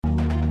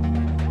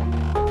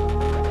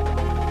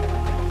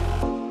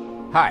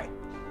Hi,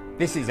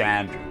 this is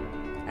Andrew,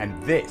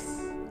 and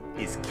this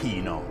is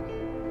Keen On,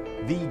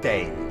 the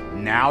daily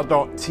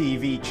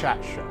now.tv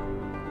chat show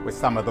with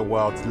some of the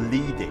world's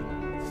leading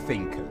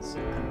thinkers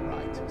and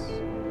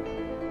writers.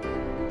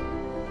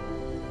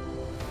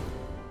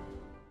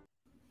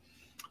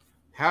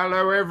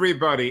 Hello,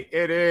 everybody.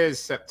 It is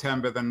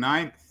September the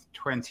 9th,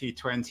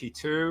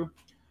 2022.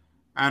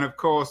 And of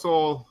course,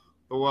 all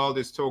the world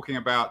is talking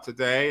about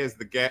today is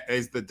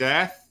the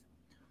death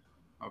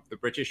of the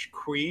British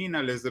Queen,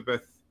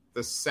 Elizabeth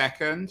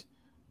II.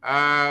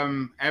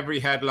 Every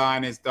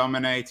headline is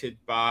dominated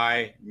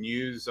by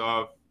news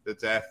of the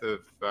death of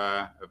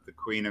the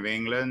Queen of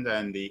England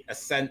and the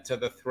ascent to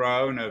the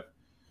throne of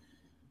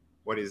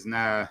what is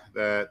now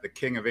the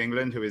King of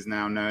England, who is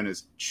now known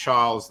as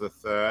Charles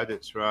III.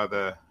 It's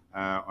rather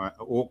an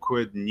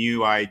awkward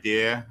new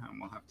idea, and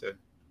we'll have to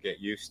get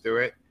used to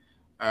it.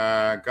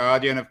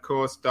 Guardian, of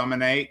course,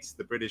 dominates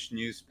the British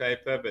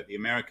newspaper, but the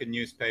American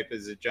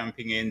newspapers are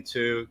jumping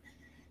into,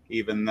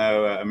 even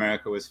though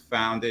America was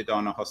founded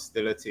on a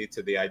hostility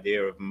to the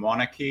idea of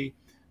monarchy.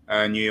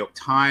 New York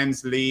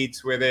Times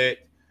leads with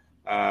it.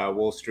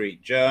 Wall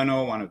Street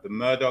Journal, one of the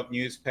Murdoch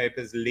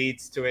newspapers,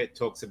 leads to it,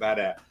 talks about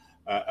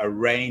a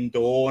rain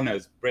dawn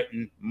as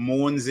Britain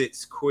mourns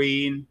its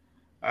queen.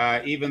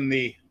 Even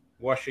the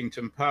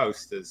Washington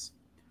Post has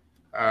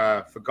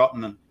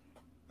forgotten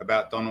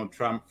about Donald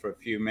Trump for a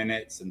few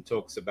minutes and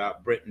talks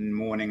about Britain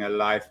mourning a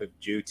life of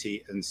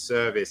duty and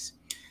service.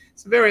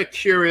 It's a very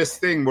curious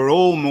thing. We're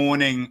all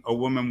mourning a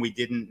woman we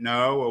didn't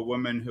know, a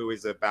woman who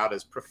is about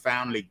as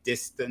profoundly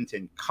distant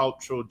in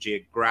cultural,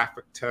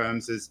 geographic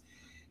terms as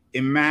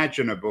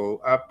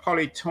imaginable.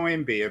 Polly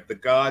Toynbee of The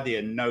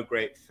Guardian, no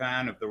great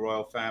fan of the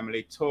royal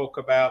family, talk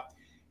about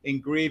in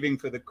grieving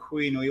for the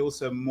Queen, we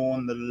also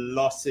mourn the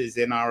losses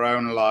in our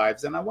own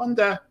lives. And I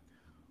wonder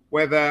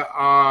whether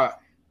our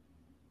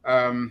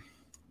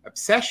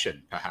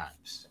obsession,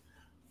 perhaps,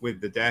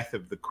 with the death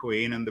of the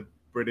Queen and the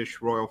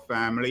British royal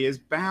family is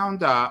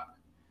bound up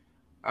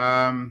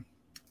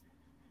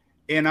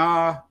in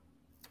our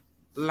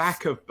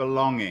lack of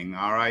belonging,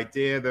 our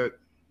idea that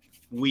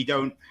we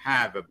don't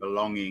have a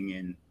belonging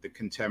in the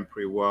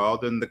contemporary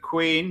world. And the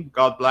Queen,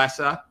 God bless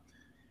her,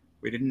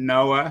 we didn't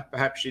know her,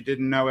 perhaps she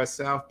didn't know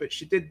herself, but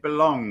she did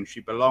belong. She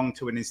belonged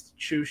to an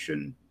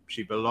institution.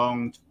 She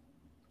belonged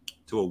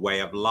to a way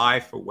of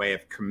life, a way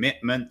of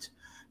commitment,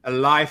 a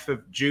life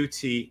of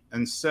duty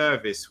and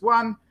service.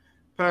 One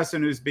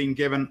person who's been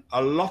given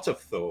a lot of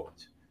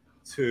thought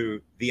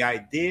to the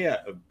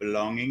idea of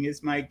belonging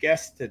is my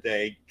guest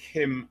today,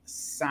 Kim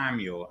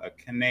Samuel, a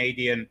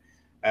Canadian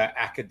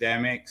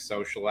academic,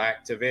 social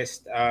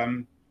activist.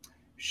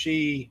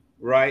 She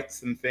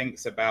writes and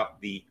thinks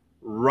about the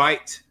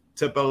right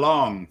to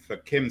belong. For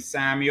Kim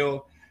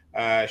Samuel,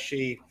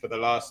 she, for the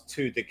last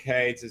 2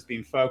 decades, has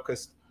been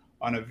focused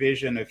on a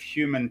vision of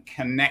human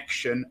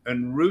connection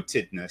and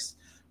rootedness.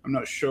 I'm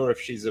not sure if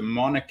she's a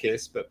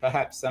monarchist, but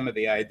perhaps some of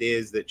the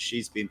ideas that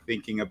she's been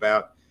thinking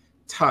about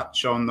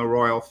touch on the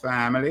royal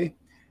family.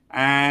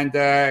 And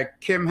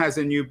Kim has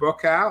a new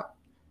book out.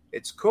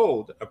 It's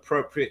called,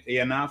 appropriately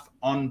enough,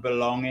 On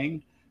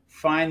Belonging,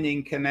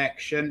 Finding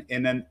Connection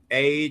in an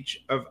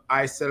Age of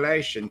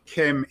Isolation.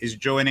 Kim is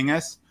joining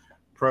us,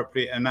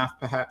 appropriate enough,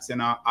 perhaps,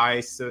 in our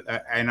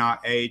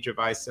age of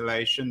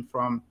isolation,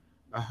 from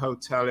a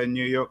hotel in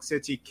New York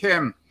City.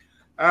 Kim,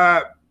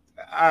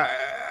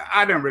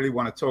 I don't really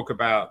want to talk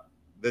about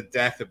the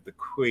death of the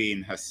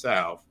Queen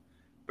herself,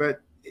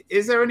 but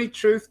is there any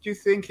truth, do you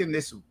think, in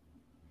this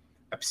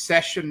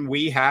obsession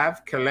we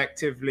have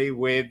collectively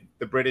with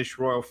the British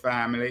royal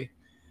family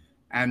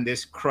and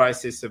this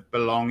crisis of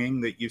belonging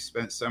that you've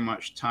spent so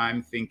much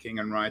time thinking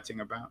and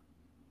writing about?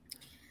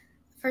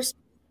 First,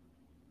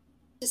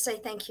 to say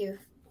thank you.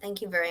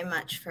 Thank you very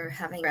much for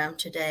having me around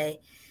today.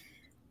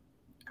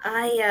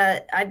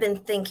 I've been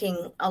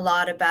thinking a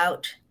lot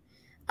about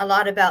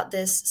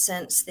this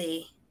since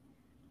the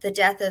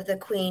death of the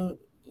Queen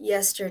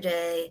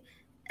yesterday,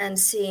 and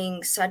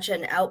seeing such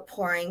an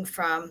outpouring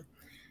from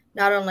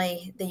not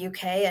only the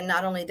UK and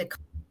not only the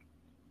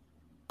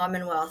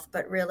Commonwealth,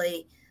 but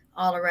really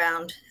all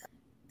around.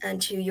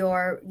 And to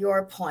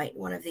your point,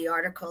 one of the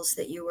articles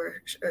that you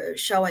were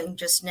showing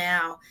just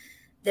now,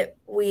 that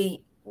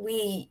we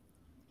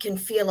can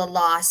feel a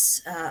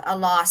loss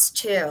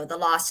too, the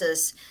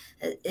losses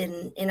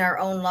in our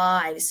own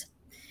lives.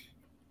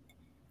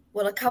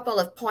 Well, a couple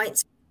of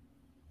points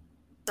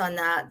on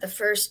that. The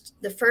first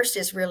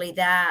is really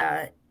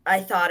that I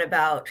thought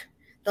about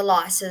the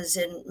losses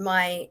in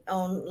my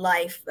own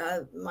life.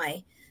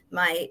 My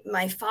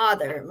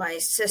father, my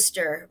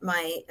sister,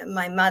 my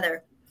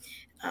mother,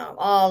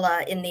 all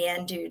in the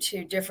end due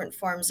to different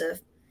forms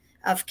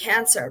of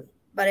cancer.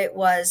 But it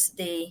was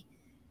the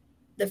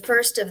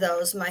first of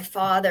those, my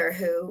father,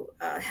 who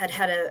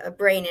had a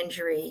brain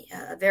injury,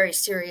 a very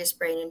serious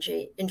brain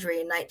injury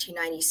in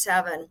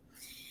 1997,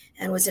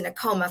 and was in a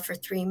coma for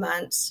 3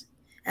 months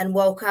and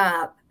woke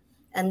up.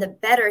 And the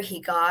better he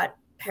got,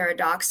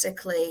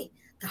 paradoxically,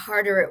 the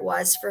harder it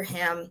was for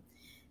him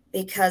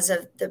because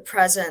of the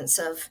presence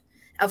of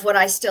of what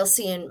I still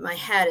see in my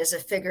head as a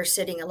figure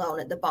sitting alone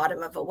at the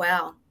bottom of a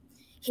well.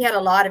 He had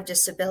a lot of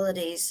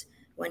disabilities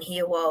when he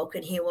awoke,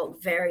 and he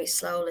awoke very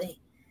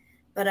slowly.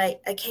 But I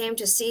came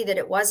to see that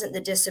it wasn't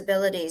the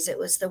disabilities, it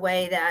was the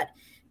way that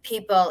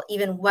people,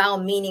 even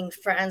well-meaning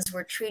friends,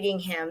 were treating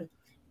him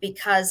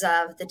because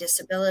of the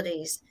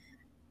disabilities.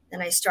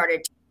 And I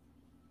started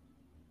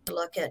to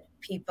look at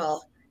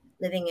people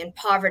living in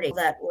poverty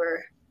that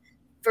were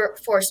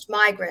forced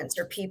migrants,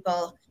 or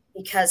people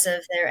because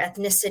of their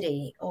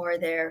ethnicity or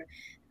their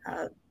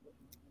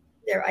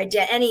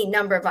any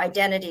number of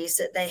identities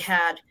that they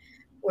had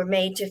were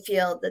made to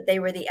feel that they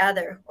were the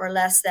other or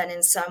less than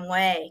in some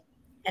way.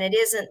 And it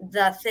isn't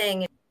the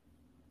thing,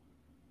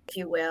 if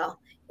you will,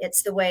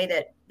 it's the way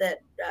that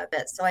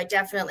so I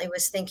definitely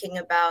was thinking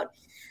about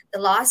the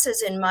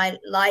losses in my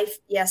life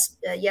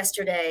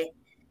yesterday,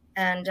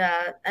 and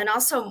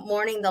also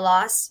mourning the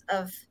loss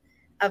of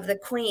the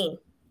Queen.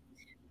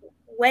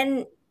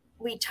 When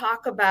we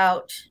talk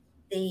about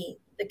the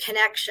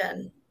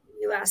connection,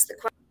 you asked the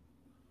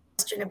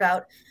question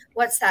about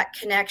what's that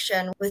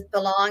connection with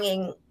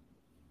belonging.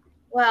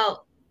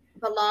 Well,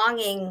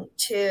 belonging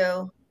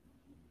to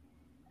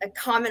a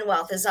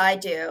commonwealth, as I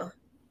do,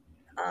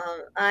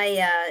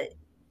 I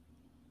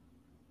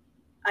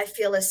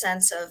feel a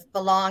sense of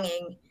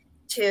belonging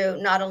to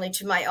not only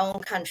to my own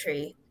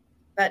country,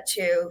 but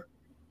to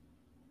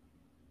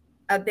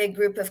a big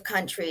group of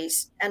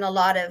countries. And a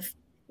lot of,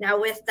 now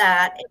with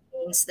that, it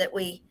means that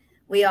we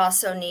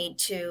also need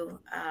to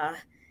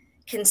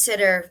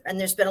consider, and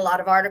there's been a lot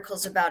of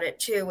articles about it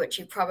too, which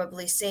you've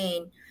probably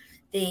seen,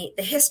 the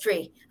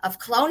history of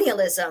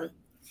colonialism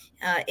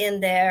in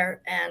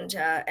there,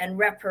 and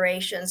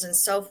reparations and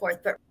so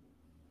forth. But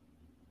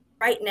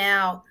right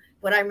now,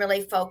 what I'm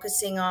really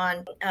focusing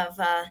on of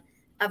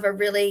a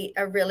really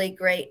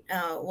great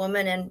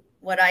woman, and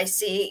what I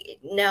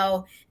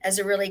know as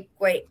a really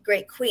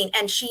great queen.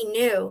 And she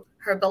knew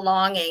her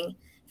belonging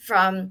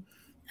from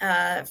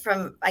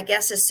I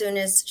guess as soon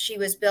as she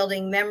was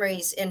building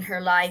memories in her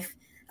life,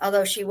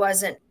 although she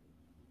wasn't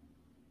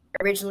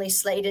originally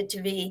slated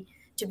to be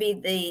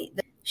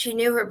she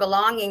knew her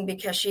belonging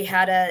because she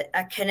had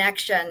a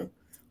connection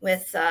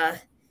with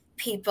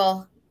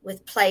people,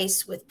 with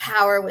place, with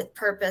power, with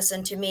purpose.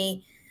 And to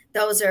me,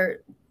 those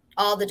are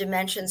all the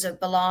dimensions of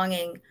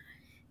belonging.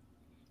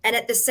 And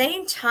at the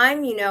same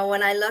time,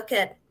 when I look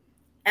at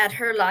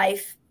her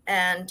life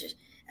and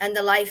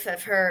the life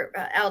of her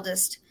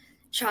eldest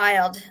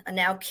child,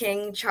 now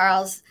King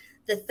Charles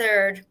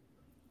III,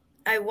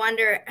 I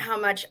wonder how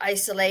much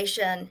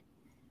isolation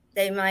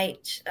they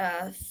might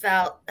have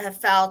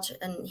felt,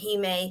 and he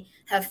may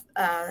have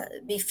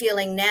be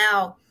feeling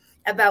now,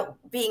 about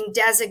being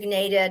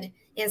designated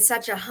in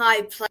such a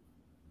high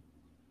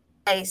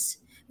place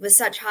with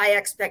such high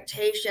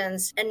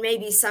expectations, and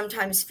maybe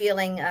sometimes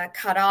feeling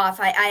cut off.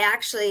 I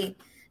actually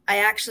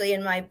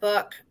in my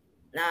book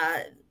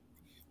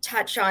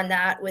touch on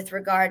that with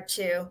regard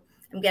to,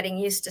 I'm getting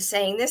used to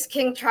saying this,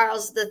 King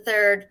Charles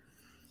III,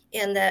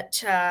 in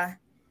that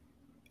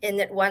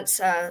once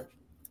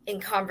in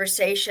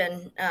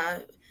conversation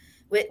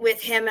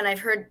with him, and I've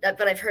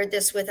heard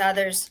this with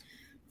others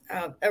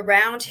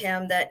around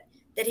him, that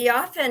he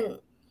often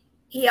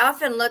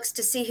looks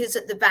to see who's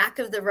at the back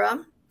of the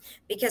room,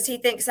 because he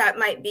thinks that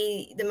might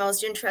be the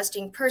most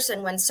interesting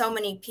person when so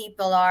many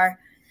people are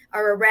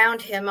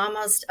around him.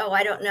 Almost,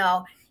 I don't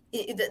know,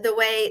 the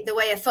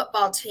way a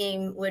football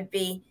team would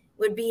be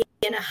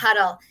in a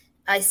huddle.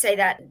 I say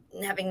that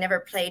having never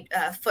played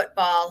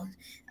football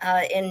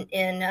in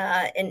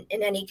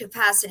any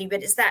capacity,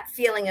 but it's that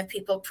feeling of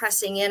people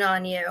pressing in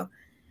on you,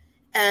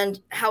 and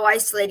how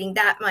isolating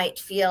that might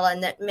feel,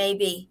 and that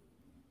maybe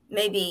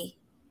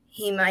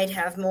he might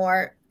have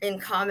more in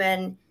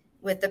common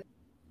with the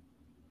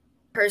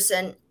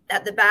person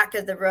at the back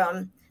of the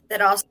room,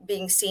 that also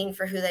being seen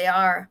for who they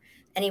are.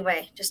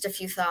 Anyway, just a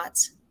few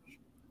thoughts.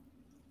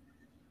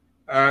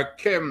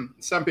 Kim,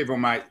 some people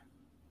might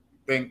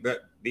think that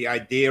the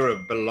idea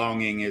of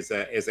belonging is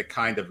a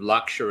kind of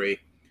luxury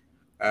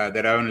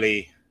that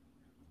only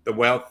the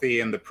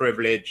wealthy and the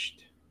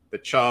privileged, the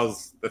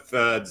Charles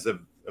III's of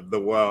the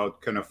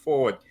world, can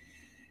afford.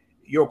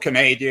 You're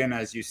Canadian,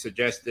 as you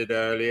suggested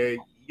earlier.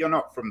 You're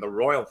not from the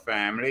royal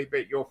family,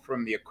 but you're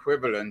from the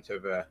equivalent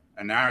of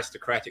an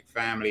aristocratic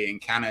family in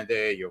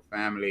Canada. Your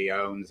family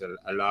owns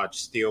a large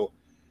steel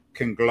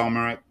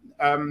conglomerate.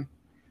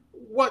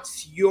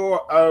 What's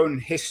your own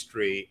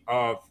history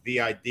of the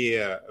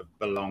idea of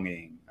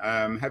belonging?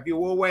 Have you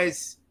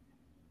always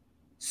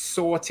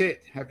sought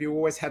it? Have you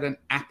always had an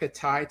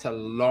appetite, a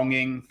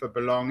longing for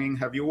belonging?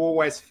 Have you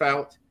always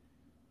felt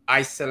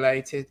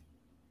isolated?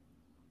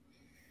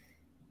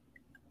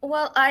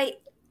 Well, I'd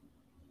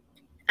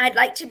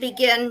like to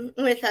begin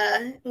with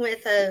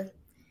a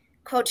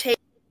quotation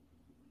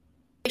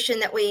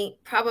that we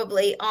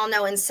probably all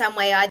know in some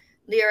way, either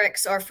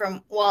lyrics or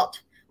from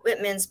Walt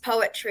Whitman's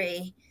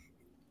poetry.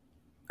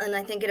 And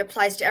I think it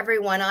applies to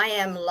everyone. I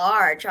am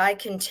large. I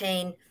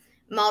contain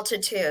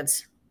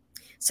multitudes.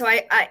 So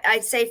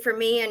I'd say for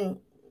me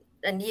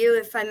and you,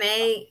 if I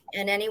may,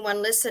 and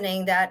anyone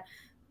listening, that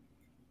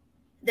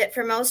that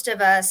for most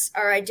of us,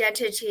 our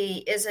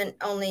identity isn't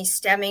only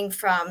stemming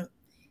from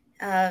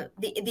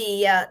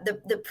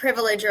the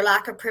privilege or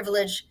lack of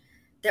privilege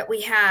that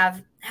we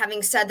have.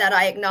 Having said that,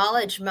 I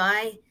acknowledge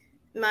my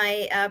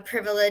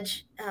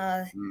privilege.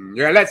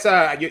 Yeah, let's.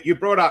 You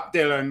brought up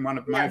Dylan, one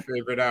of my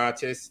favorite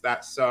artists.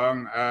 That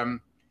song.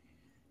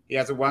 He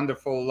has a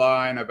wonderful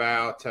line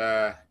about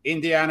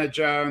Indiana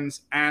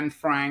Jones, Anne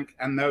Frank,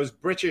 and those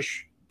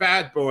British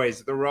bad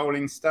boys, the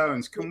Rolling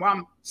Stones. Can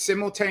one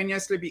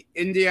simultaneously be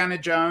Indiana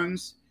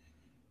Jones,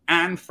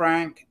 Anne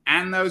Frank,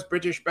 and those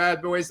British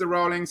bad boys, the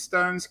Rolling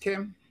Stones,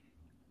 Kim?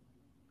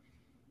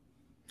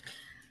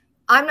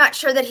 I'm not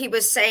sure that he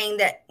was saying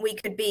that we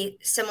could be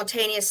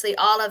simultaneously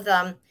all of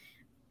them,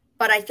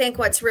 but I think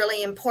what's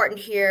really important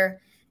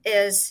here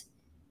is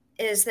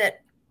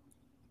that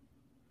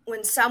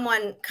when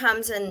someone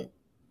comes and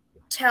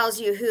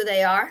tells you who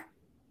they are,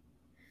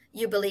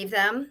 you believe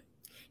them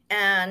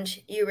and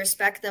you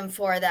respect them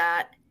for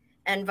that,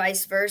 and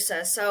vice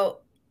versa. So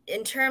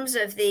in terms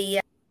of the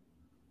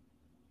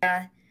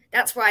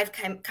that's where I've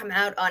come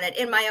out on it.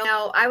 In my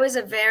own, I was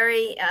a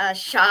very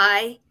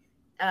shy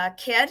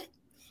kid.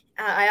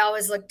 I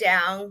always looked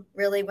down,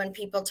 really, when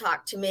people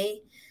talked to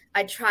me.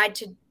 I tried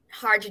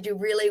hard to do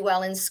really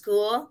well in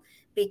school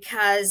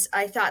because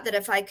I thought that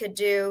if I could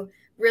do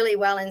really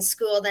well in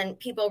school, then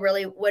people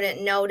really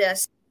wouldn't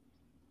notice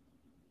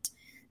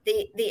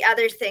the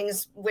other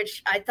things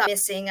which I thought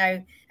missing.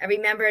 I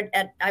remembered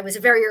I was a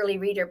very early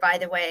reader, by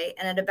the way,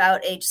 and at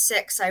about age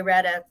 6, I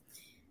read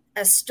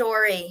a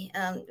story.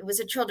 It was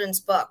a children's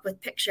book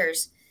with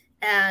pictures,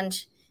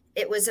 and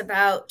it was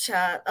about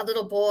a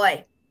little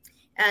boy,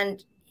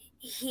 and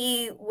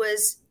he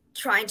was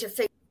trying to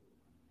figure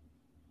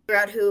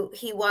out who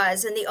he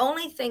was. And the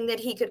only thing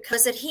that he could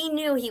was that he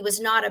knew he was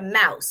not a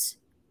mouse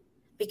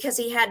because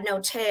he had no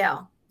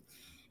tail.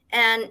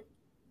 And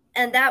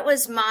that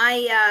was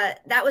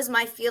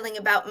my feeling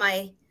about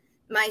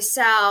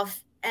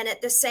myself. And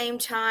at the same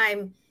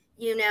time,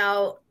 you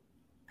know,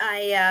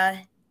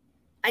 I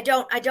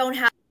don't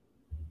have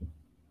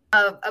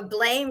a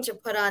blame to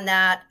put on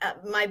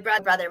that. My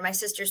brother, my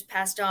sisters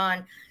passed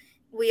on.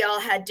 We all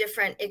had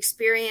different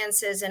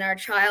experiences in our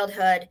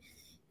childhood.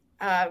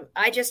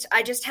 I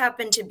just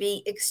happened to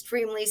be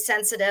extremely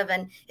sensitive,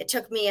 and it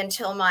took me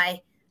until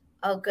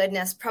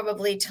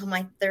probably till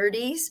my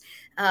 30s,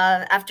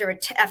 after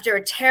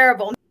a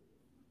terrible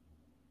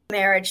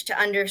marriage, to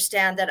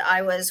understand that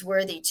I was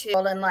worthy too.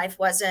 In life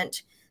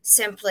wasn't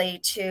simply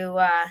to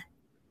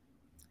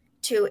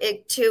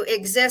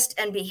exist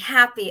and be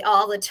happy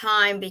all the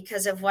time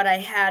because of what I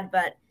had,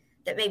 but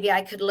that maybe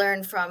I could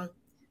learn from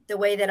the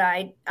way that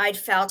I'd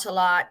felt a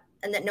lot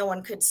and that no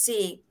one could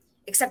see,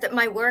 except that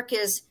my work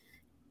is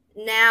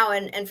now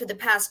and for the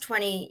past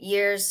 20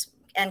 years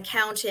and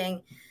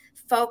counting,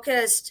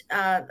 focused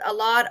a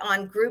lot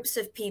on groups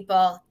of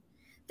people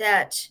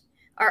that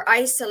are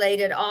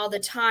isolated all the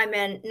time.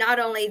 And not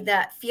only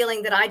that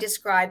feeling that I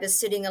describe as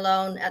sitting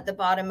alone at the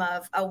bottom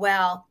of a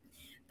well,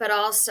 but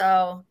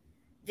also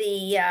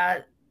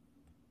the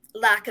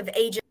lack of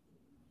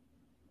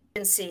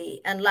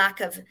agency and lack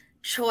of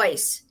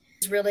choice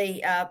is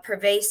really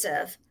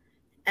pervasive.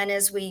 And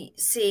as we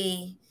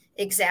see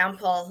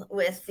example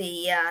with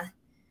the,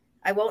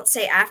 I won't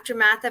say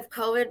aftermath of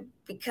COVID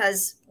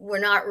because we're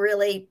not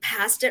really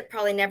past it,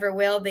 probably never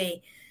will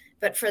be,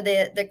 but for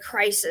the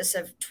crisis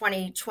of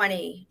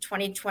 2020,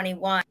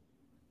 2021,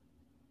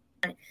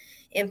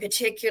 in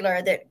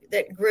particular,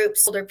 that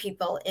groups older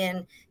people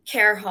in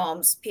care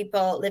homes,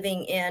 people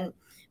living in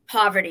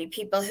poverty,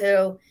 people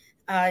who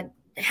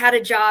had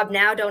a job,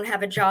 now don't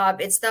have a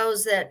job. It's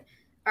those that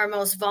are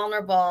most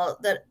vulnerable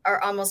that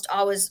are almost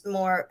always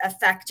more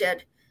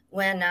affected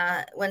when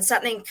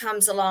something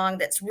comes along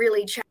that's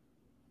really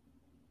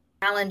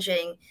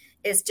challenging,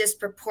 is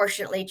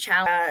disproportionately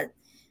challenging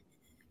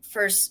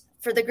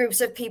for the groups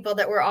of people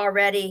that were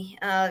already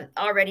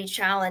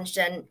challenged.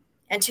 And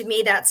to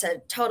me, that's a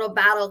total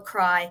battle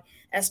cry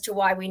as to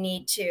why we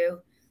need to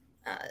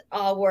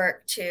all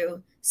work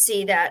to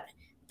see that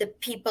the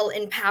people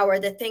in power,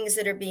 the things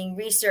that are being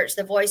researched,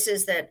 the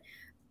voices that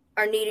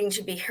are needing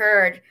to be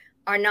heard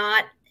are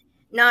not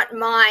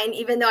mine,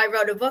 even though I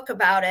wrote a book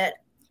about it.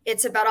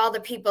 It's about all the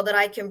people that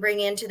I can bring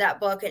into that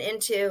book and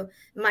into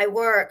my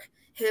work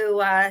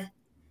who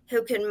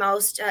can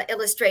most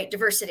illustrate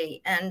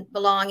diversity and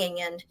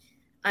belonging. And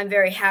I'm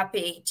very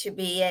happy to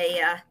be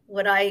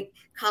what I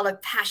call a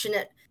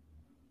passionate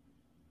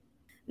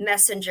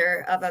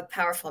messenger of a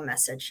powerful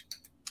message.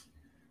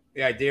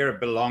 The idea of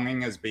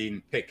belonging has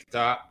been picked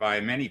up by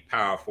many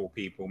powerful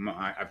people.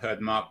 I've heard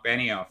Mark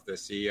Benioff, the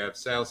CEO of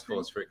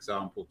Salesforce, for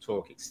example,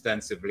 talk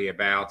extensively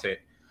about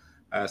it.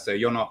 So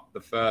you're not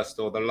the first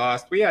or the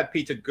last. We had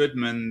Peter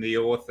Goodman, the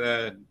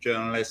author,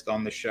 journalist,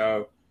 on the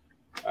show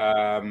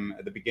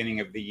at the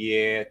beginning of the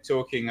year,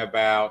 talking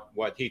about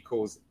what he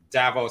calls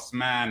Davos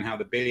man, how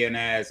the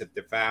billionaires have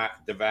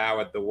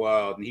devoured the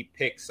world. And he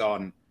picks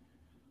on,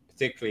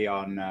 particularly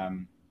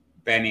on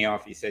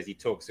Benioff. He says he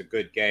talks a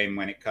good game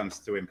when it comes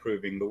to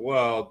improving the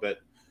world, but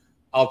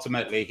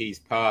ultimately he's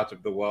part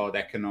of the World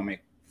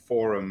Economic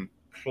Forum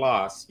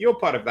class. You're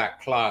part of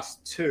that class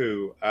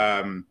too,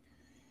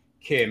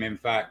 Kim. In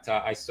fact,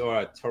 I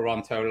saw a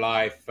Toronto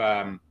Life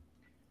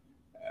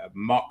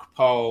mock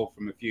poll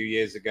from a few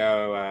years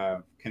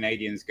ago.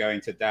 Canadians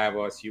going to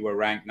Davos. You were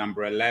ranked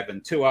number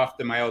 11, two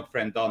after my old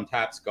friend Don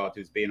Tapscott,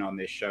 who's been on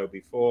this show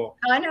before.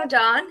 I know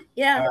Don.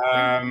 Yeah.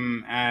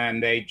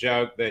 And they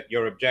joked that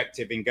your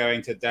objective in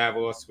going to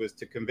Davos was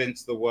to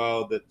convince the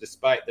world that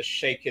despite the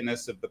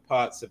shakiness of the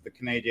parts of the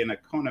Canadian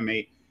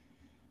economy,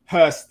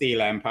 her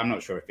steel empire, I'm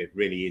not sure if it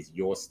really is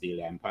your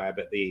steel empire,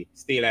 but the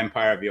steel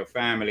empire of your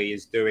family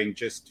is doing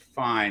just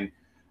fine.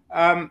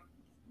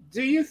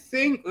 Do you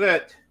think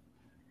that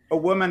a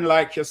woman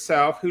like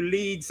yourself who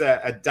leads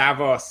a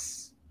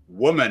Davos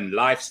woman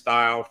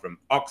lifestyle from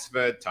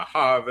Oxford to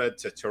Harvard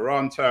to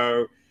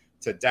Toronto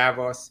to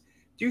Davos,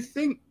 do you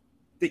think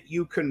that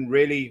you can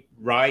really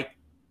write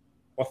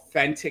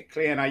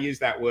authentically, and I use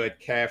that word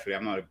carefully,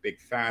 I'm not a big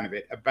fan of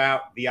it,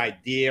 about the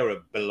idea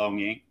of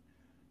belonging?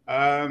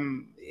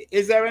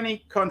 Is there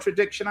any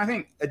contradiction? I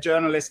think a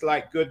journalist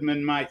like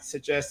Goodman might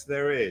suggest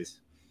there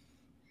is.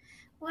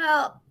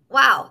 Well,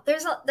 wow,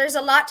 there's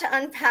a lot to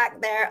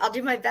unpack there. I'll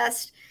do my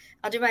best.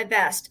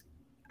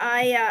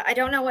 I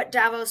don't know what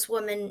Davos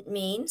woman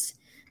means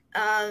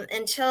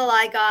until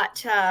I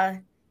got.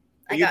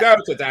 You go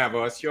to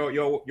Davos.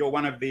 You're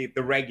one of the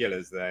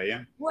regulars there,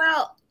 yeah.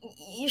 Well,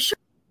 you sure?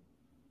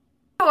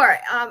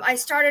 I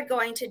started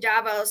going to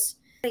Davos.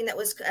 Thing that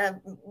was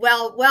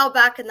well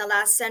back in the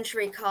last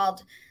century,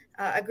 called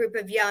a group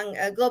of young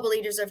global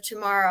leaders of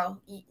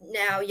tomorrow.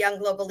 Now young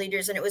global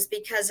leaders, and it was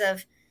because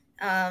of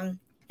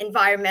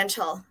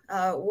environmental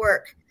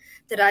work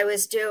that I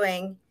was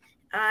doing.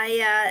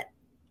 I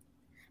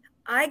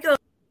go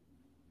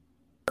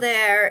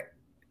there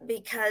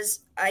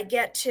because I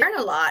get to learn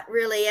a lot,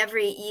 really,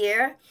 every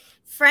year.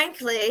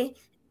 Frankly,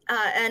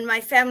 and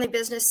my family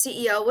business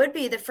CEO would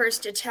be the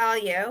first to tell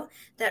you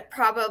that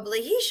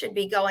probably he should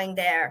be going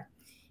there.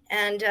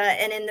 And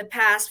in the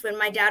past, when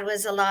my dad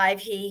was alive,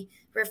 he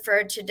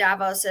referred to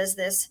Davos as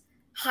this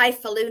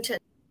highfalutin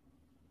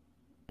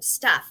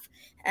stuff.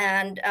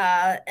 And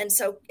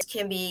so it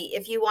can be,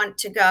 if you want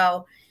to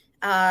go,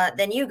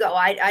 then you go.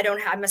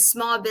 I'm a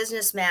small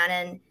businessman,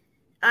 and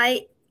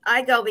I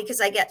go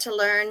because I get to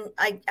learn.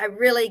 I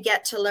really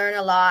get to learn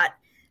a lot.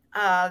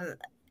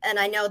 And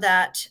I know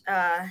that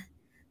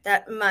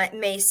that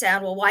may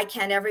sound, well, why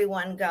can't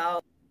everyone go?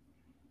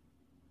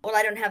 Well,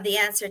 I don't have the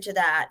answer to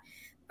that,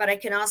 but I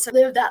can also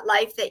live that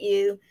life that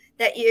you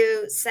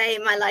say.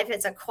 My life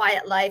is a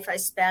quiet life. I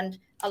spend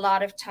a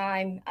lot of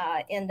time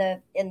in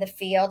the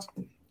field.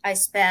 I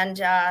spend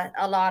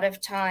a lot of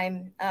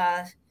time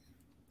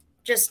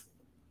just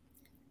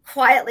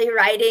quietly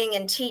writing,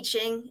 and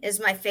teaching is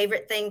my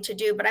favorite thing to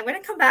do. But I'm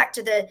going to come back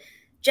to the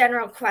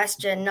general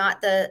question, not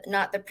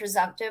the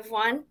presumptive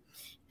one,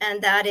 and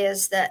that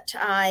is that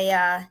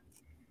I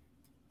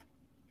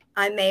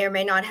may or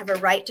may not have a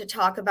right to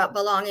talk about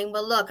belonging.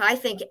 Well, look, I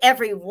think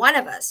every one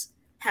of us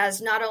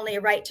has not only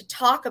a right to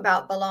talk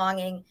about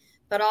belonging,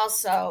 but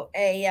also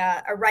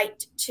a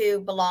right to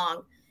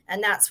belong,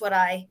 and that's what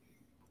I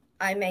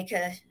make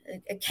a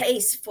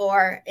case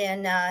for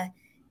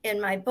in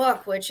my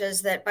book, which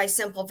is that by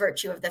simple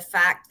virtue of the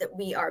fact that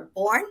we are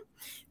born,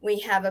 we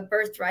have a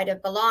birthright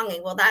of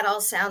belonging. Well, that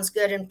all sounds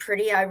good and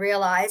pretty, I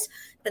realize,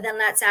 but then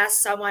let's ask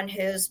someone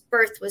whose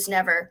birth was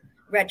never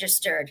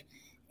registered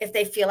if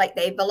they feel like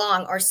they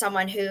belong, or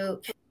someone who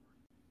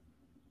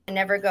can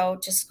never go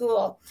to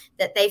school,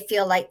 that they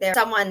feel like they're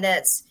someone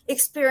that's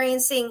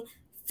experiencing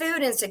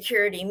food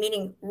insecurity,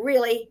 meaning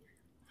really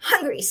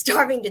hungry,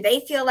 starving. Do they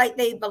feel like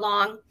they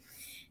belong?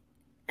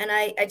 And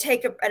I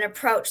take an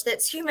approach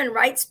that's human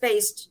rights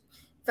based,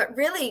 but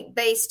really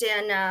based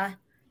in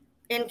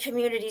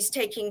communities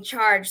taking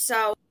charge.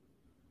 So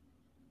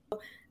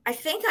I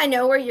think I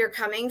know where you're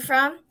coming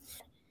from.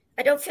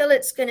 I don't feel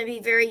it's going to be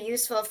very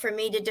useful for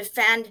me to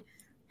defend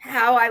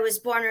how I was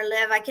born or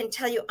live. I can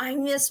tell you I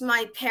miss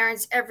my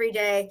parents every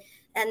day,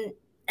 and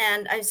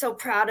I'm so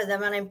proud of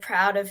them, and I'm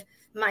proud of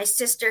my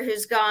sister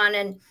who's gone,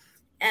 and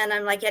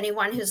I'm like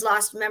anyone who's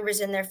lost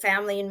members in their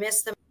family and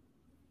miss them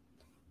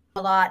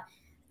a lot.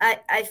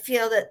 I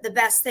feel that the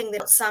best thing,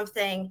 that's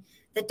something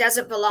that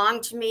doesn't belong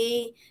to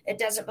me, it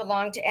doesn't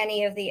belong to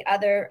any of the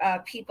other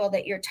people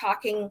that you're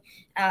talking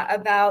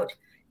about.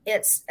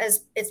 It's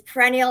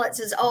perennial. It's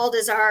as old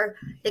as our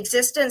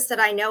existence that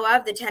I know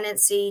of, the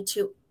tendency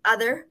to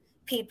other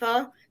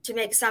people, to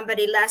make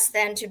somebody less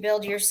than, to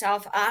build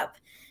yourself up.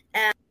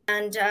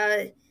 And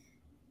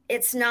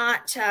it's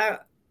not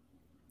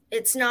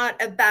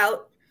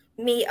about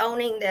me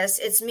owning this.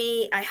 It's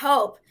me, I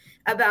hope,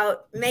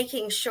 about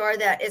making sure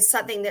that it's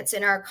something that's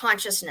in our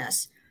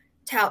consciousness,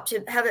 to help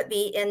to have it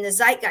be in the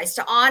zeitgeist,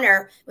 to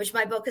honor, which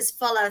my book is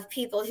full of,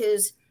 people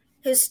whose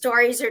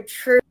stories are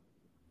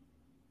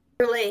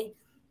truly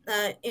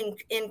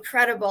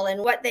incredible,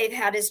 and what they've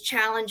had as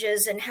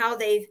challenges, and how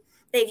they've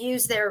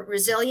used their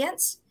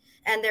resilience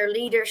and their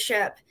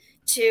leadership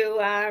to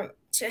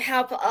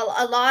help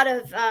a lot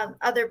of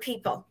other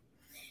people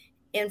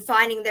in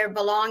finding their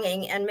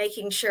belonging and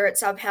making sure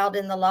it's upheld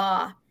in the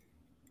law.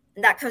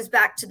 And that comes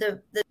back to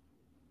the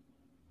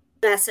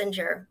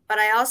messenger. But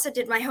I also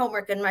did my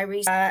homework and my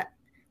research.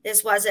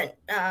 This wasn't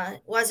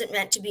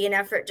meant to be an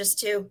effort just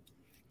to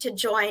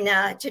join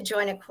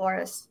a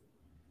chorus.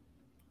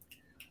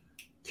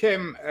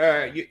 Kim,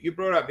 you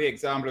brought up the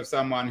example of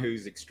someone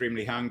who's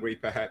extremely hungry,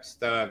 perhaps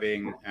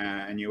starving,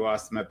 and you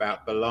asked them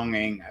about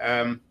belonging.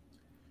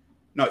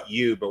 Not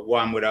you, but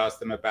one would ask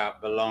them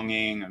about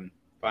belonging and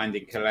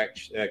finding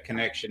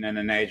connection in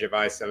an age of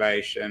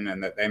isolation,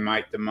 and that they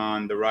might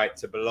demand the right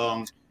to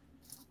belong.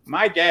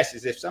 My guess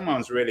is if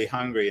someone's really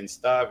hungry and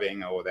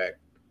starving, or their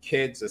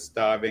kids are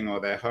starving,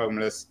 or they're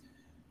homeless,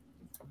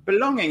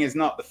 belonging is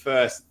not the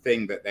first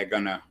thing that they're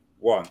going to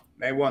want.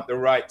 They want the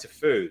right to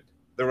food,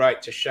 the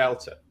right to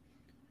shelter.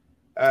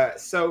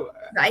 So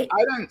right.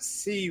 I don't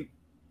see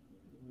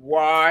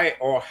why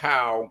or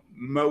how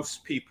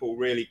most people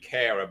really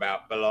care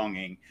about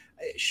belonging.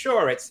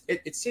 Sure,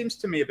 it seems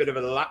to me a bit of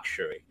a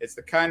luxury. It's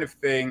the kind of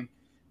thing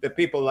that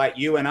people like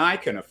you and I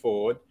can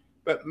afford,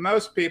 but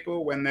most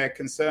people, when they're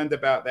concerned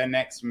about their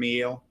next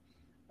meal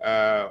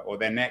or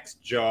their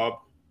next job,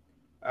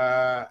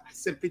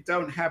 simply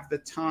don't have the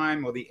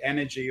time or the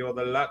energy or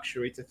the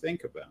luxury to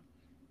think about.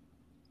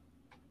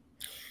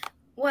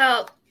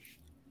 Well,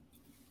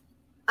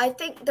 I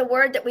think the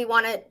word that we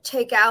want to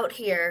take out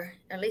here,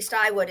 at least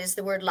I would, is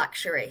the word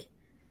luxury.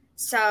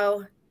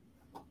 So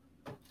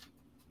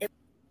if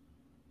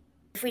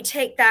we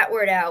take that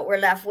word out, we're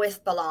left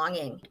with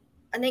belonging.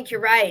 I think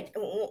you're right.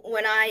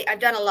 When I've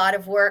done a lot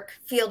of work,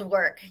 field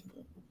work,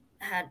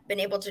 had been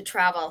able to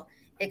travel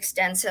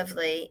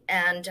extensively,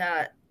 and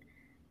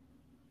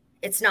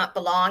it's not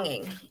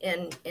belonging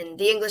in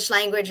the English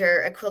language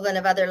or equivalent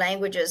of other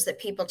languages that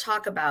people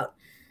talk about.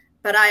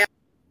 But I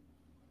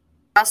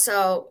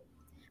also,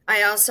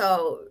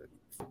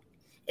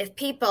 if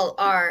people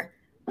are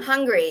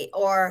hungry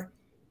or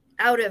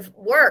out of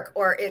work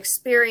or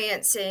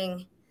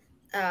experiencing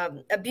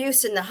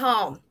abuse in the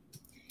home,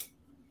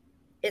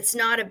 it's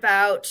not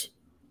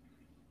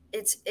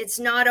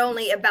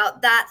only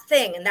about that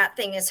thing, and that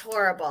thing is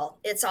horrible.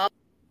 It's also,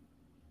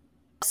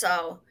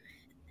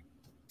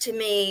 to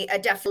me,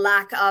 a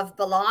lack of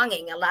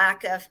belonging, a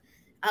lack of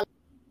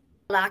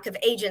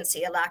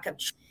agency, a lack of,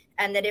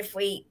 and that if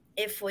we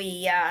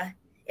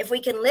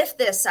can lift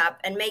this up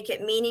and make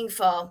it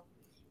meaningful,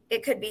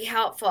 it could be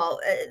helpful.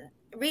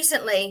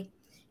 Recently,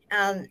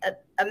 a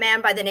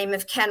man by the name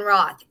of Ken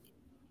Roth,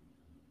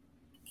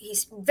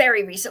 he's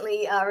very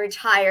recently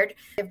retired,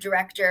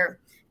 director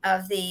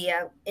of the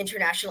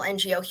international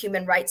NGO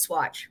Human Rights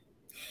Watch.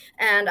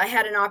 And I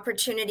had an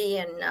opportunity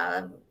in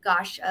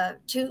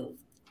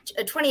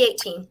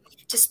 2018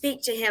 to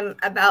speak to him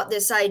about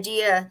this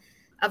idea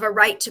of a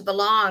right to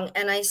belong.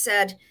 And I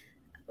said,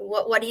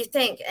 what do you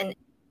think? And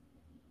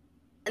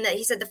that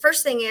he said, the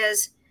first thing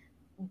is,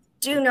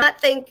 do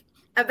not think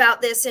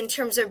about this in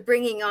terms of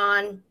bringing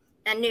on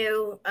a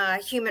new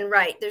human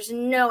right. There's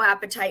no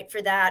appetite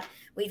for that.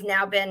 We've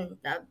now been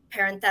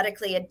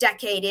parenthetically a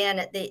decade in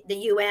at the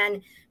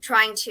UN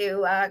trying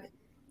to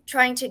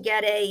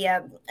get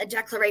a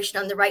declaration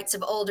on the rights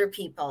of older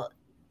people.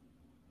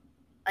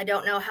 I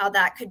don't know how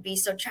that could be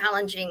so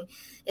challenging.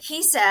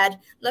 He said,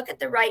 look at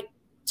the right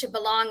to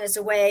belong as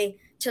a way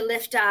to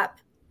lift up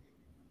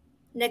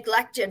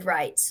neglected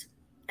rights.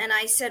 And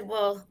I said,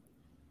 well,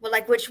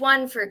 like which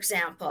one, for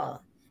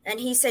example? And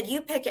he said,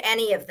 you pick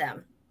any of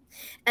them.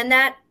 And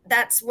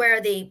that's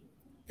where the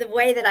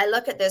way that I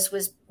look at this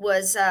was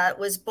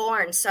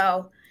born.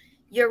 So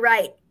you're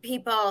right.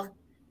 People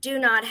do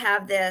not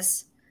have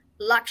this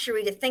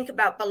luxury to think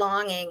about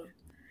belonging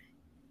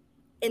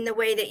in the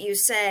way that you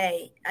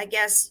say. I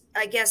guess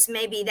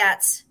maybe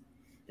that's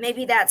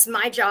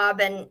my job,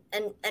 and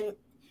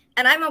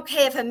I'm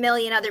okay if a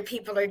million other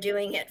people are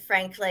doing it,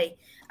 frankly.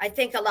 I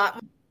think a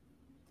lot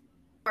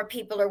more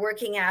people are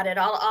working at it.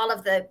 All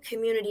of the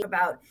community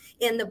about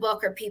in the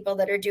book are people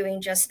that are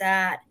doing just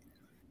that.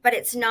 But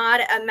it's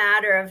not a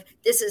matter of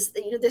this is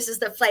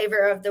the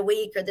flavor of the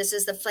week or this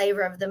is the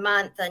flavor of the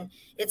month, and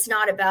it's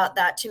not about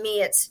that. To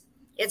me, it's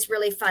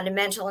really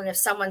fundamental. And if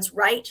someone's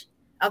right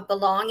of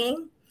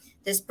belonging,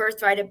 this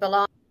birthright of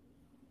belonging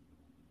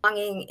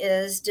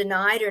is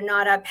denied or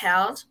not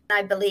upheld,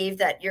 I believe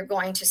that you're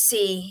going to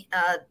see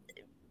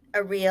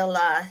a real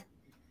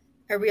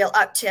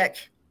uptick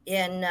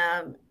in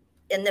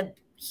the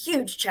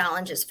huge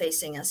challenges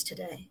facing us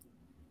today.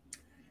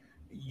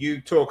 You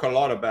talk a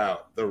lot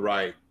about the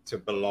right to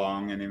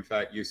belong, and in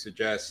fact, you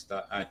suggest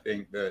that I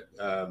think that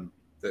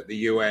that the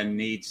UN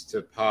needs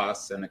to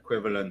pass an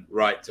equivalent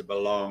right to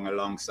belong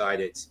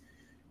alongside its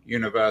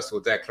Universal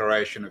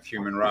Declaration of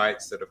Human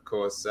Rights that, of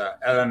course,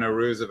 Eleanor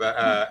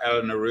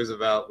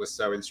Roosevelt was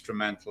so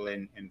instrumental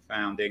in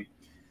founding.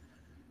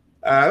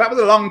 That was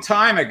a long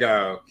time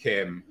ago,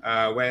 Kim,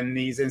 when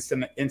these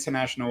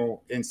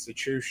international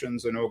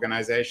institutions and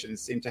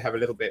organizations seem to have a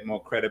little bit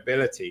more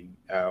credibility,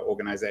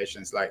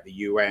 organizations like the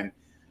UN.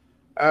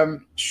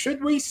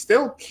 Should we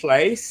still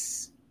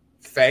place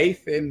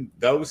faith in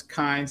those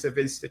kinds of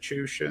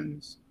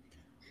institutions?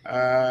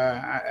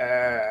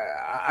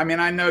 I mean,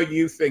 I know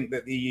you think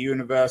that the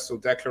Universal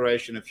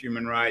Declaration of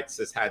Human Rights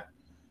has had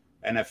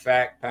an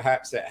effect.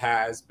 Perhaps it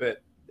has,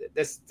 but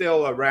there's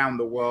still around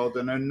the world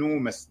an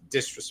enormous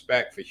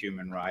disrespect for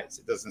human rights.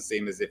 It doesn't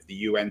seem as if the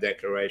UN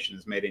Declaration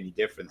has made any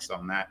difference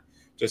on that.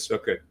 Just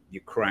look at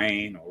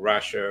Ukraine or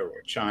Russia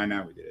or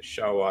China. We did a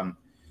show on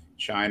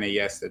China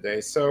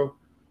yesterday. So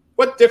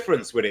what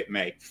difference would it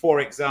make, for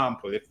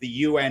example, if the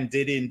UN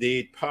did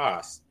indeed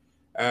pass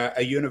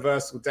a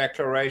universal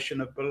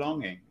declaration of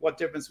belonging? What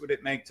difference would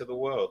it make to the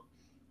world?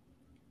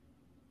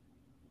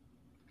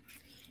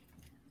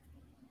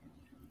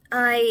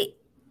 I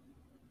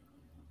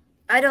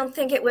don't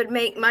think it would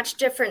make much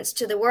difference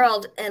to the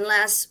world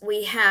unless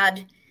we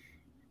had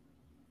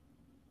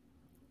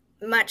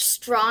much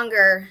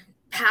stronger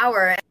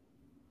power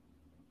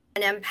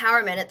and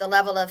empowerment at the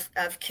level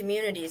of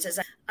communities.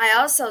 I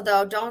also,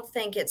 though, don't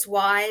think it's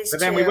wise But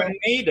then we wouldn't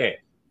need it.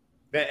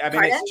 I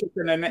mean, it's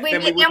chicken and then we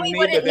wouldn't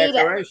need the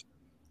declaration.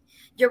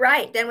 You're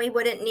right. Then we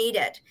wouldn't need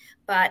it.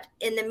 But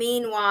in the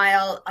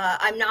meanwhile,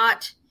 I'm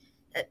not.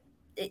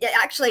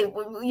 Actually,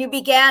 you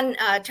began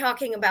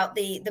talking about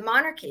the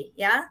monarchy,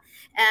 yeah,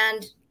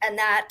 and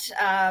that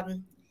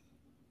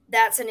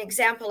that's an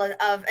example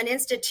of an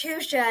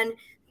institution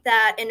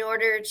that, in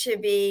order to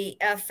be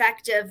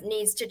effective,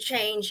 needs to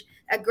change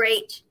a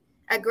great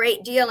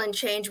deal and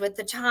change with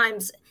the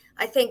times.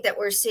 I think that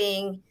we're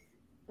seeing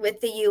with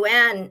the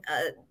UN.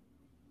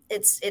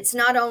 It's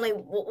not only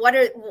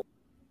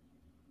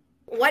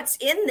what's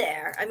in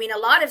there. I mean, a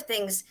lot of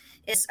things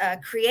is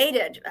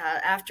created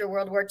after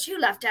World War II,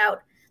 left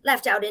out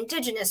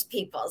indigenous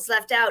peoples,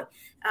 left out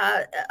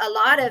a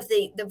lot of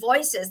the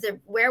voices.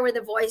 Where were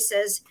the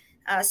voices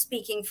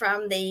speaking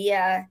from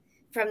the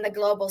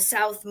global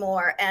South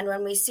more? And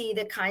when we see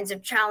the kinds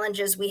of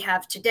challenges we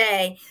have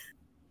today,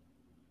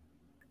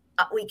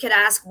 we could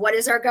ask, what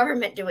is our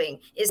government doing?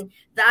 Is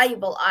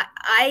valuable.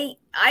 I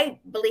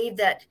believe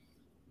that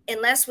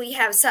unless we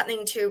have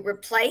something to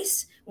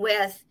replace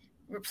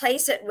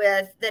it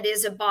with that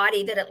is a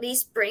body that at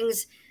least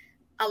brings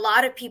a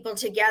lot of people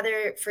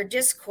together for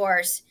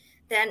discourse,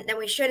 then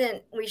we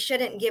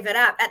shouldn't give it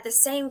up. At the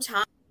same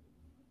time,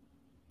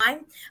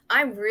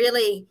 I'm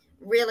really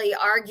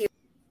arguing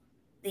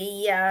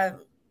the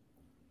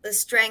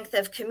strength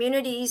of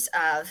communities,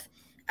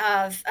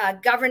 of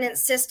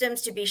governance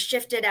systems to be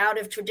shifted out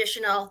of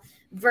traditional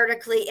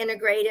vertically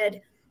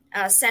integrated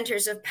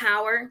centers of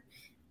power.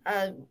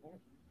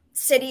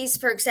 Cities,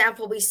 for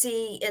example, we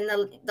see in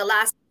the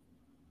last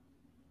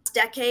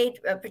decade,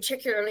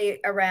 particularly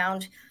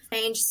around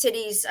change,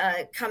 cities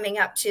coming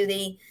up to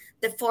the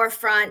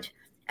forefront,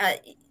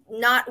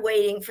 not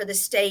waiting for the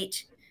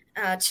state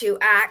to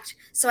act.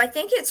 So I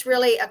think it's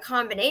really a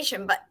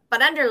combination,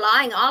 but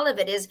underlying all of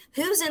it is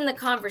who's in the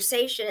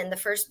conversation in the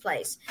first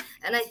place.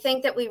 And I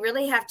think that we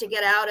really have to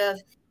get out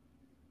of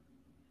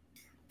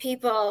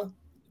people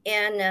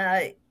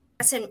in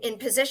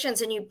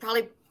positions, and you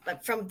probably,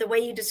 from the way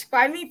you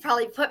describe me,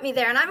 probably put me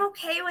there, and I'm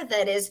okay with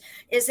it, is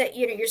that,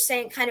 you're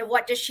saying kind of,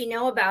 what does she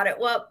know about it?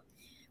 Well,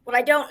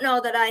 I don't know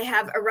that I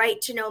have a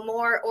right to know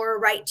more or a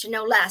right to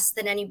know less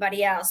than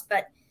anybody else,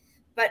 but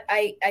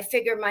I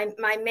figure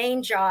my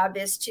main job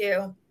is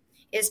to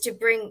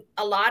bring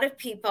a lot of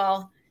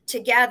people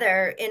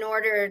together in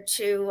order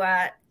to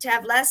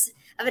have less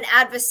of an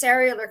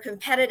adversarial or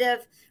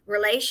competitive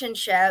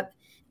relationship,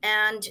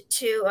 and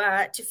to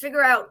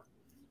figure out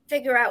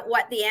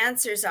what the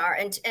answers are,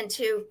 and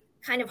to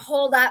kind of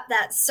hold up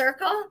that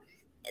circle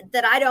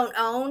that I don't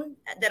own,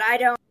 that I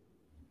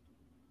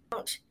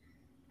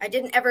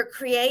didn't ever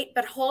create,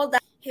 but hold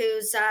that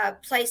whose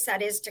place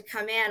that is to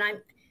come in.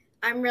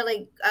 I'm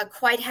really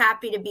quite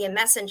happy to be a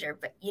messenger,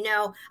 but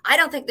I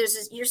don't think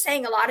you're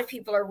saying a lot of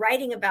people are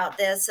writing about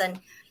this, and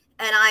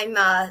I'm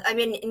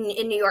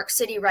in New York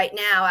City right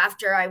now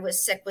after I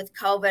was sick with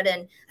COVID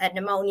and had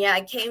pneumonia.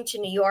 I came to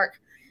New York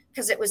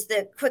because it was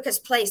the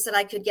quickest place that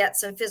I could get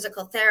some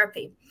physical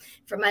therapy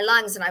for my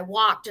lungs. And I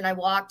walked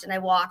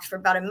for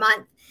about a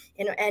month,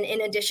 and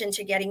in addition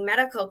to getting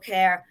medical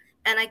care.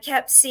 And I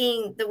kept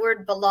seeing the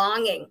word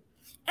belonging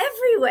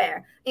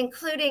everywhere,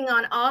 including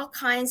on all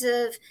kinds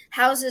of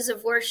houses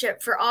of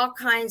worship for all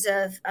kinds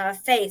of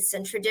faiths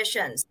and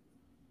traditions.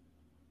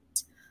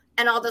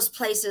 And all those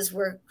places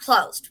were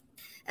closed.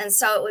 And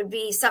so it would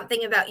be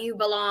something about you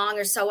belong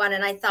or so on.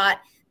 And I thought,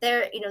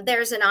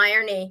 there's an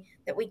irony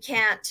that we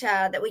can't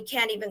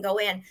even go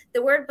in.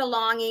 The word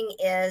belonging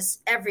is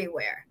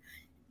everywhere.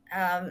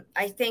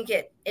 I think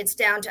it's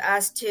down to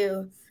us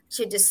to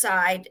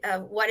decide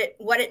what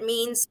it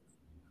means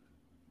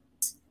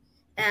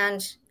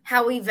and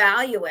how we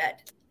value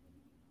it.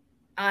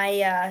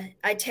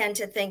 I tend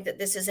to think that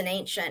this is an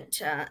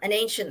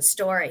ancient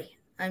story.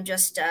 I'm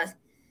just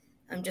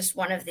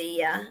one of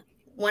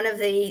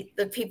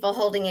the people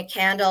holding a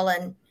candle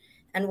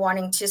and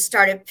wanting to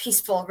start a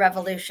peaceful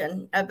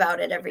revolution about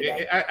it every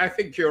day. I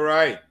think you're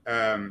right,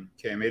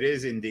 Kim. It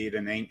is indeed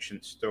an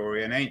ancient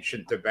story, an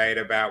ancient debate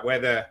about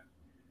whether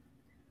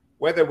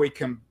we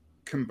can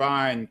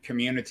combine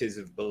communities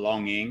of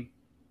belonging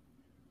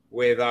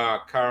with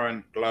our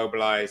current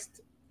globalized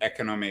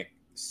economic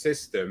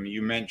system.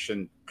 You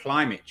mentioned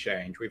climate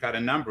change. We've had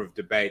a number of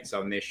debates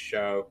on this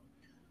show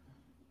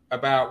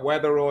about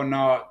whether or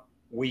not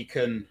we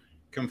can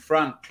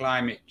confront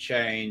climate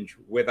change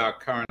with our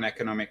current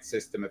economic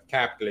system of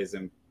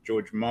capitalism.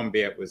 George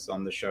Monbiot was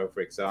on the show, for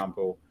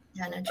example.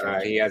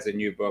 He has a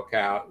new book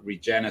out,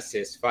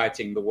 Regenesis,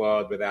 Fighting the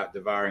World Without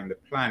Devouring the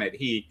Planet.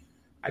 He,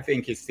 I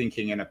think, is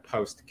thinking in a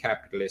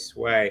post-capitalist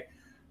way.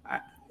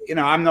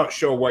 I'm not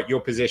sure what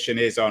your position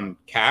is on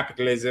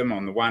capitalism.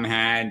 On the one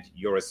hand,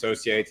 you're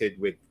associated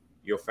with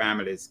your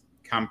family's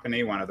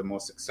company, one of the more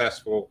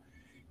successful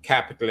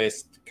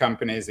capitalist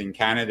companies in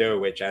Canada,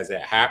 which, as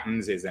it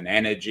happens, is an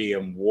energy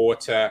and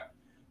water,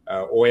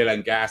 oil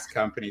and gas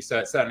company. So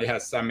it certainly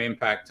has some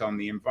impact on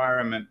the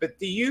environment. But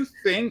do you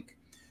think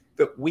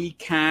that we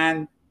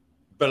can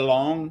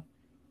belong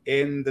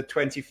in the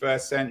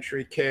 21st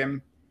century,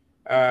 Kim,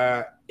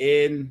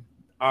 in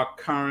our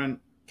current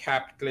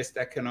capitalist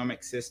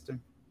economic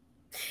system?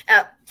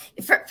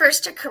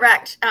 First, to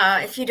correct,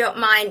 if you don't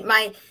mind,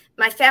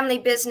 my family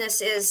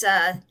business is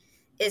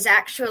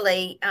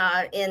actually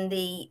in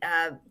the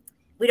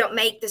we don't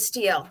make the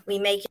steel, we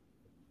make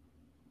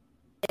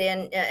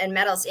it in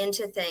metals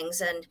into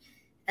things,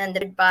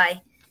 and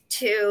by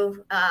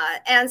two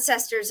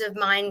ancestors of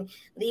mine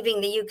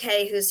leaving the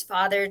UK, whose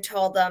father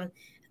told them,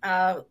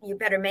 "You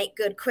better make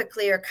good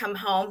quickly or come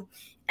home."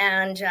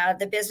 And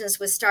the business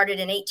was started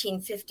in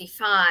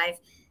 1855,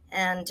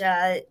 and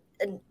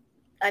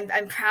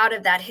I'm proud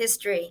of that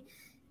history.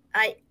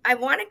 I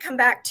want to come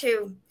back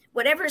to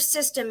whatever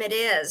system it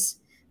is,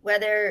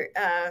 whether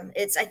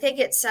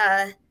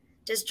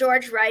does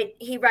George write?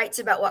 He writes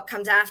about what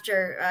comes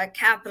after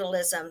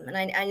capitalism, and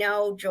I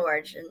know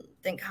George and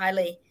think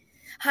highly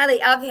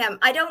of him.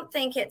 I don't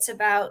think it's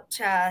about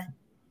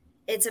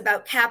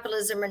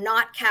capitalism or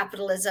not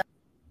capitalism.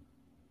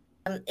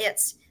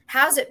 It's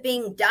how's it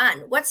being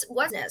done? What's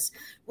business?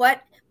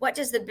 What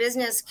does the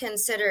business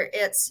consider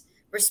its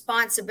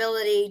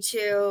responsibility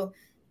to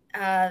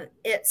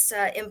its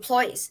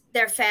employees,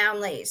 their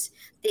families,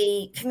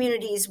 the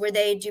communities where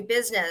they do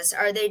business?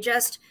 Are they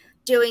just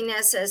doing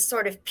this as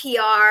sort of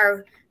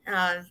PR,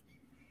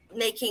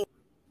 making,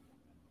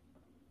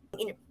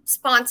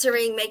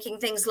 sponsoring, making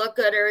things look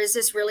good, or is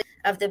this really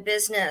of the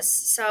business?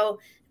 So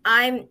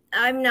I'm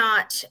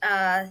not.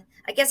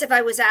 I guess if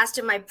I was asked,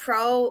 am I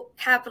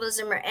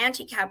pro-capitalism or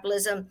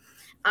anti-capitalism,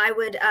 I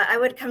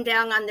would come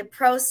down on the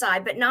pro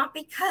side, but not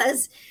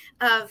because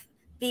of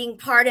being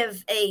part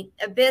of a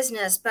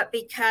business, but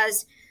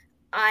because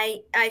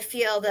I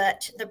feel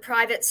that the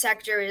private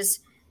sector is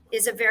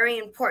a very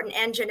important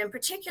engine, and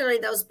particularly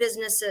those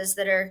businesses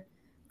that are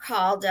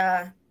called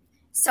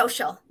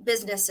social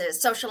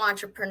businesses, social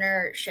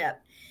entrepreneurship.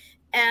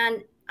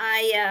 And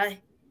I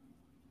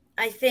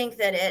think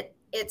that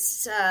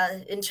it's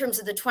in terms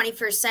of the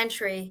 21st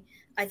century,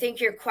 I think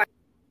your question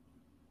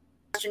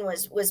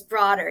was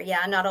broader.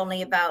 Yeah, not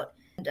only about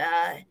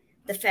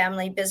the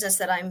family business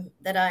that I'm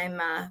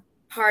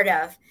part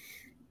of.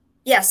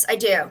 Yes, I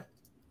do.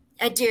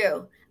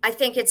 I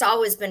think it's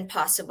always been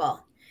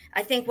possible.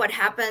 I think what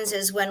happens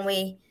is when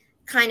we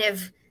kind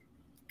of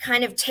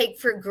take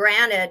for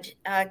granted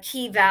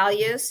key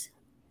values,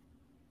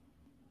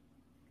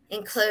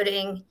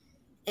 including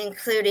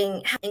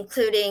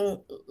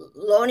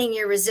loaning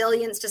your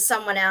resilience to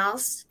someone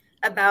else,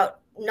 about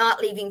not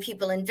leaving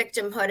people in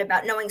victimhood,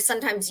 about knowing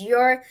sometimes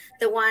you're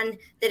the one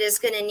that is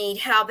going to need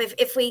help.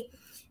 If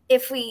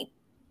we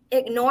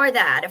ignore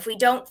that, if we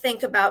don't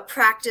think about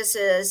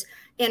practices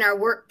in our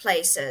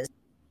workplaces,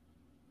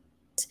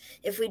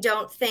 if we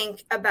don't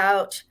think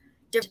about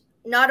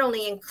not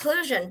only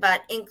inclusion,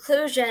 but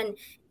inclusion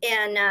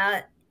in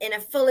a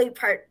fully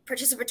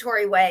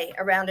participatory way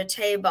around a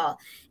table,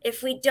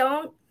 if we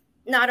don't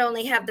not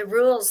only have the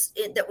rules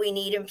that we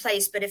need in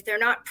place, but if they're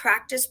not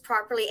practiced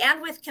properly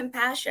and with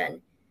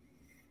compassion,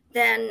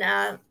 then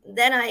I'm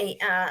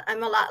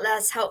a lot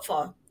less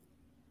hopeful.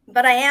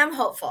 But I am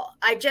hopeful.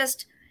 I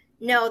just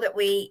know that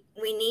we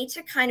need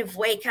to kind of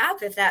wake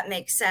up, if that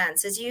makes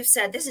sense. As you've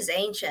said, this is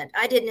ancient.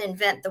 I didn't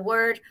invent the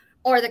word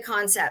or the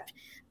concept.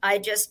 I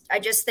just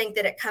think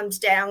that it comes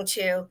down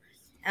to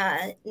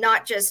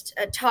not just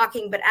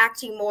talking, but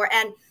acting more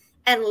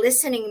and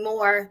listening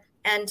more,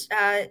 and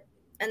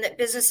that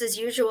business as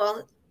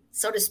usual,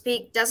 so to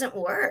speak, doesn't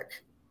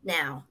work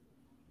now.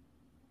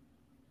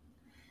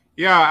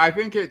 Yeah, I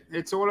think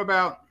it's all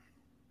about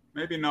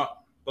maybe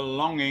not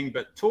belonging,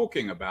 but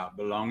talking about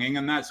belonging.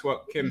 And that's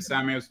what Kim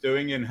Samuel's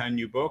doing in her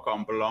new book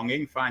on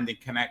belonging, finding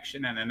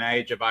connection in an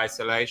age of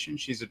isolation.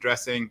 She's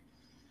addressing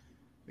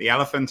the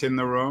elephant in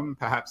the room,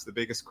 perhaps the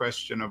biggest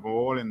question of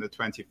all in the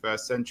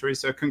 21st century.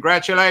 So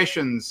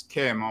congratulations,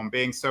 Kim, on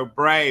being so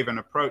brave and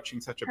approaching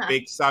such a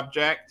big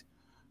subject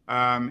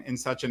in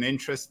such an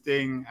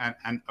interesting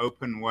and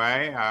open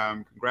way.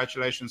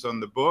 Congratulations on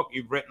the book.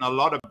 You've written a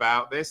lot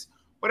about this.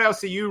 What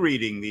else are you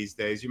reading these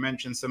days? You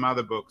mentioned some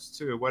other books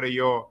too. What are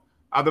your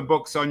other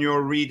books on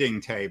your reading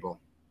table?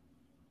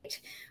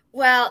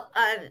 Well,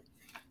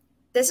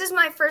 This is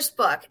my first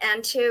book,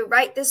 and to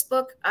write this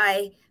book,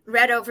 I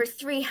read over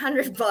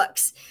 300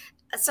 books.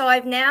 So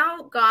I've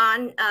now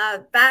gone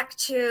back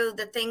to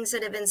the things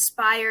that have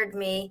inspired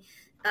me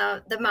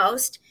the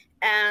most,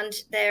 and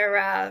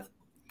they're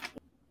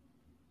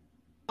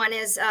one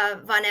is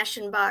von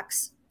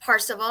Eschenbach's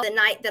Parsifal, the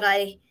knight that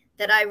I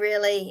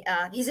really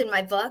he's in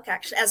my book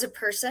actually as a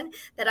person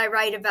that I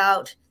write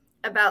about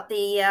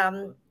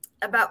the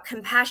about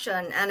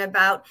compassion and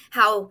about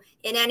how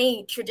in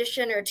any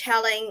tradition or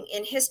telling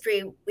in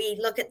history we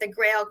look at the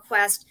Grail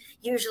quest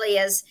usually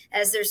as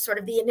there's sort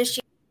of the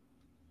initiation,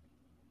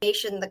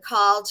 the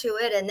call to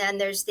it, and then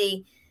there's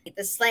the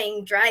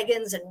slaying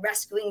dragons and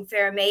rescuing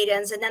fair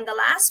maidens, and then the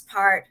last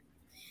part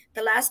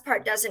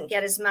doesn't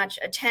get as much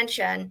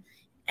attention,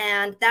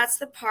 and that's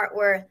the part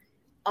where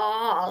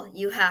all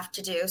you have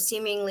to do,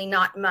 seemingly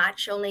not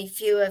much, only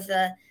few of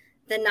the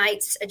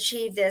knights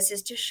achieve this,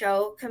 is to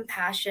show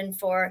compassion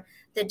for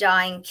the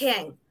dying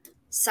king.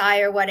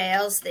 Sire, what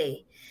ails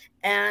thee?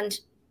 And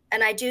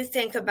I do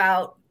think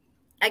about,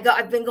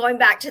 I've been going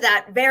back to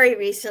that very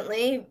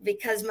recently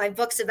because my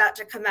book's about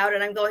to come out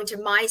and I'm going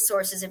to my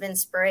sources of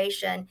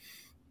inspiration.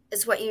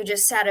 Is what you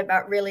just said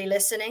about really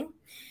listening.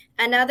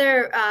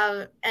 Another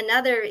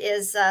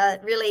is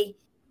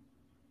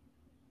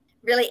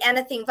really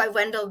anything by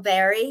Wendell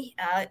Berry.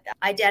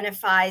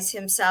 Identifies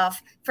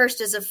himself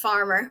first as a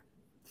farmer,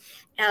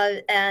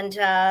 and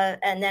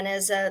then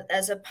as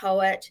a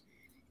poet,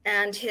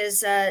 and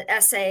his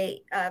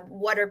essay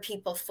 "What Are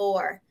People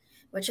For?",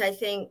 which I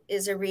think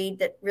is a read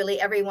that really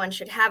everyone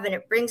should have, and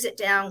it brings it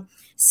down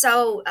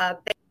so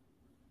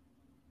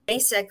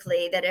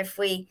basically that if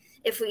we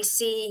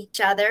see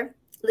each other,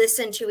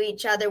 listen to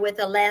each other with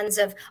a lens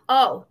of,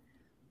 oh,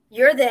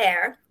 you're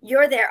there,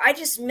 I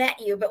just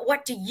met you, but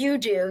what do?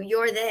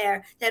 You're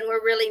there, then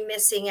we're really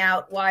missing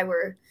out why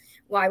we're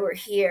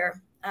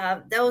here.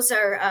 Those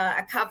are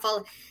a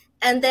couple.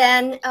 And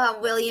then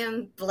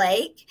William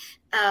Blake,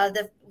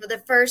 the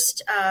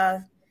first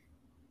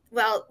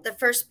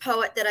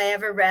poet that I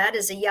ever read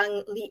as a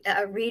young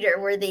reader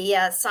were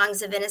the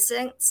Songs of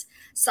Innocence,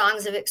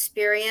 Songs of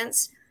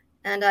Experience.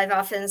 And I've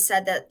often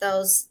said that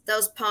those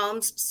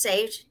poems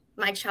saved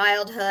my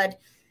childhood,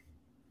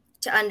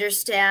 to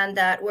understand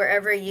that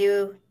wherever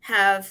you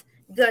have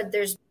good,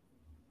 there's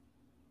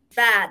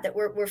bad, that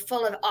we're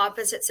full of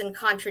opposites and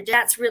contradictions.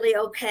 That's really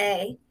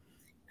okay.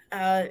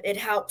 It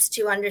helps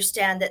to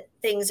understand that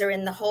things are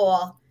in the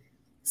whole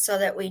so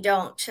that we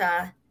don't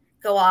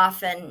go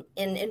off and,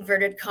 in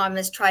inverted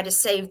commas, try to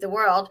save the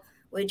world.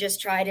 We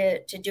just try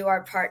to do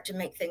our part to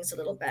make things a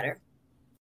little better.